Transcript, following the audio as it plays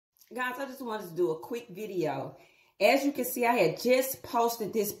Guys, I just wanted to do a quick video. As you can see, I had just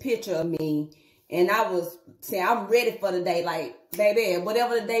posted this picture of me, and I was saying I'm ready for the day. Like, baby,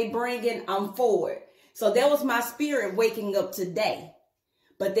 whatever the day bringing, I'm for it. So that was my spirit waking up today.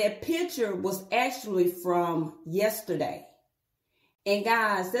 But that picture was actually from yesterday. And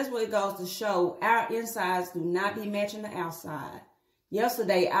guys, that's what it goes to show. Our insides do not be matching the outside.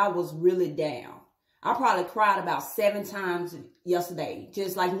 Yesterday, I was really down. I probably cried about 7 times yesterday,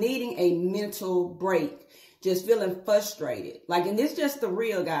 just like needing a mental break, just feeling frustrated. Like, and this just the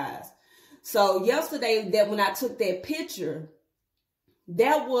real, guys. So yesterday, that when I took that picture,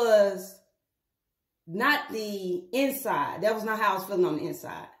 that was not the inside. That was not how I was feeling on the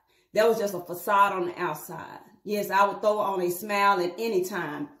inside. That was just a facade on the outside. Yes, I would throw on a smile at any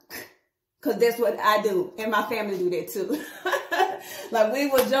time, because that's what I do, and my family do that too. Like, we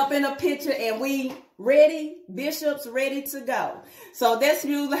would jump in a picture and we ready, bishops ready to go. So that's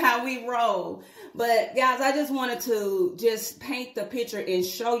usually how we roll. But guys, I just wanted to just paint the picture and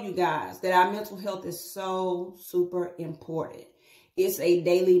show you guys that our mental health is so super important. It's a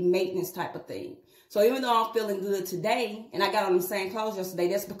daily maintenance type of thing. So even though I'm feeling good today, and I got on the same clothes yesterday,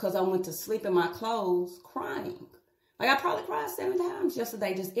 that's because I went to sleep in my clothes crying. Like, I probably cried 7 times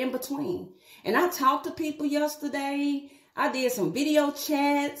yesterday, just in between. And I talked to people yesterday. I did some video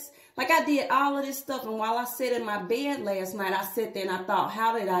chats. Like, I did all of this stuff. And while I sat in my bed last night, I sat there and I thought,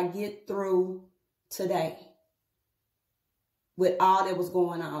 how did I get through today? With all that was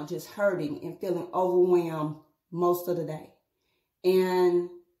going on, just hurting and feeling overwhelmed most of the day. And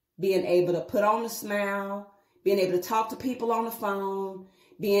being able to put on a smile, being able to talk to people on the phone,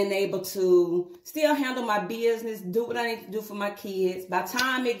 being able to still handle my business, do what I need to do for my kids. By the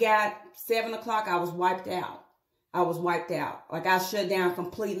time it got 7 o'clock, I was wiped out. I was wiped out. Like, I shut down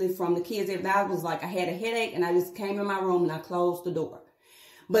completely from the kids. I was like, I had a headache, and I just came in my room and I closed the door.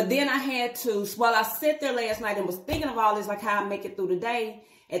 But then I had to, while I sat there last night and was thinking of all this, like how I make it through the day,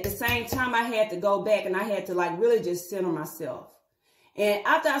 at the same time, I had to go back and I had to like really just center myself. And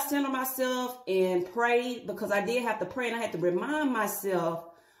after I centered myself and prayed, because I did have to pray, and I had to remind myself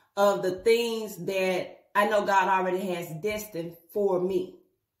of the things that I know God already has destined for me.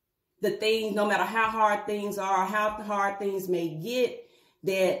 The things, no matter how hard things are, how hard things may get,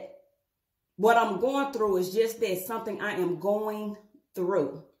 that what I'm going through is just that, something I am going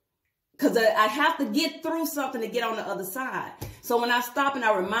through. Because I have to get through something to get on the other side. So when I stop and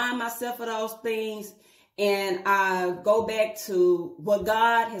I remind myself of those things, and I go back to what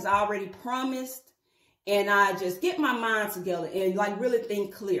God has already promised, and I just get my mind together and like really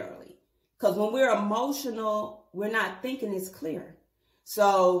think clearly. Because when we're emotional, we're not thinking as clear.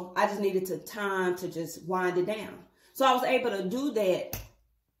 So I just needed time to just wind it down. So I was able to do that.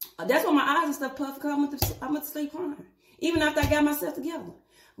 That's why my eyes and stuff puffed, because I went to sleep crying, even after I got myself together.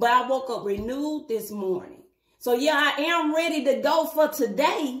 But I woke up renewed this morning. So yeah, I am ready to go for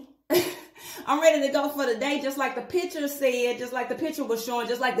today. I'm ready to go for the day, just like the picture said, just like the picture was showing,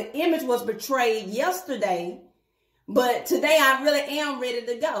 just like the image was portrayed yesterday. But today I really am ready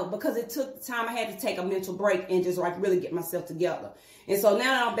to go, because it took the time I had to take a mental break and just like really get myself together. And so now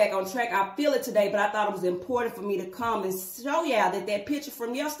that I'm back on track, I feel it today, but I thought it was important for me to come and show y'all that picture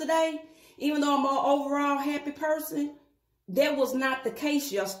from yesterday, even though I'm an overall happy person, that was not the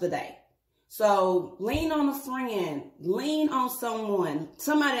case yesterday. So lean on a friend, lean on someone,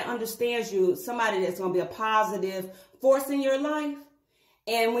 somebody that understands you, somebody that's going to be a positive force in your life.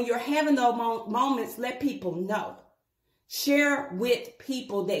 And when you're having those moments, let people know. Share with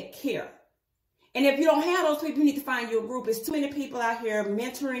people that care. And if you don't have those people, you need to find your group. There's too many people out here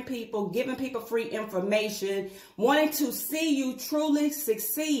mentoring people, giving people free information, wanting to see you truly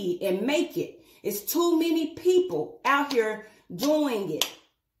succeed and make it. It's too many people out here doing it.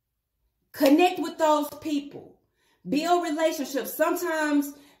 Connect with those people. Build relationships.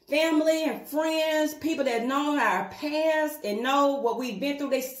 Sometimes family and friends, people that know our past and know what we've been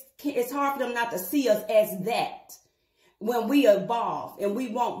through, it's hard for them not to see us as that. When we evolve and we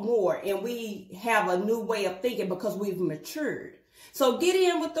want more and we have a new way of thinking because we've matured. So get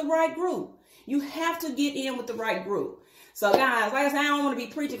in with the right group. You have to get in with the right group. So guys, like I said, I don't want to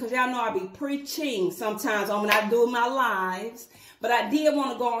be preaching, because y'all know I be preaching sometimes on when I do my lives. But I did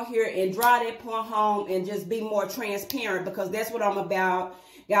want to go on here and drive that point home and just be more transparent, because that's what I'm about.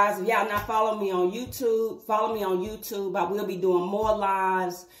 Guys, if y'all not following me on YouTube, follow me on YouTube. I will be doing more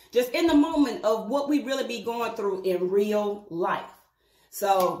lives just in the moment of what we really be going through in real life.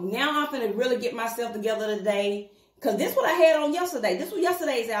 So now I'm going to really get myself together today, because this is what I had on yesterday. This was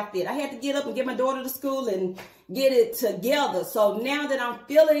yesterday's outfit. I had to get up and get my daughter to school and get it together. So now that I'm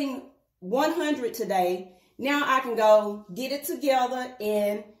feeling 100 today, now I can go get it together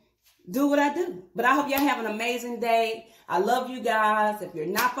and do what I do. But I hope y'all have an amazing day. I love you guys. If you're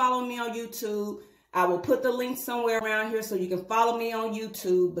not following me on YouTube, I will put the link somewhere around here so you can follow me on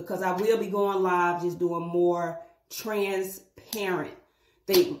YouTube, because I will be going live just doing more transparent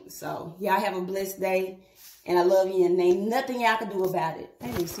things. So y'all have a blessed day, and I love you, and ain't nothing y'all can do about it. I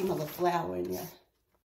didn't even see my little flower in there.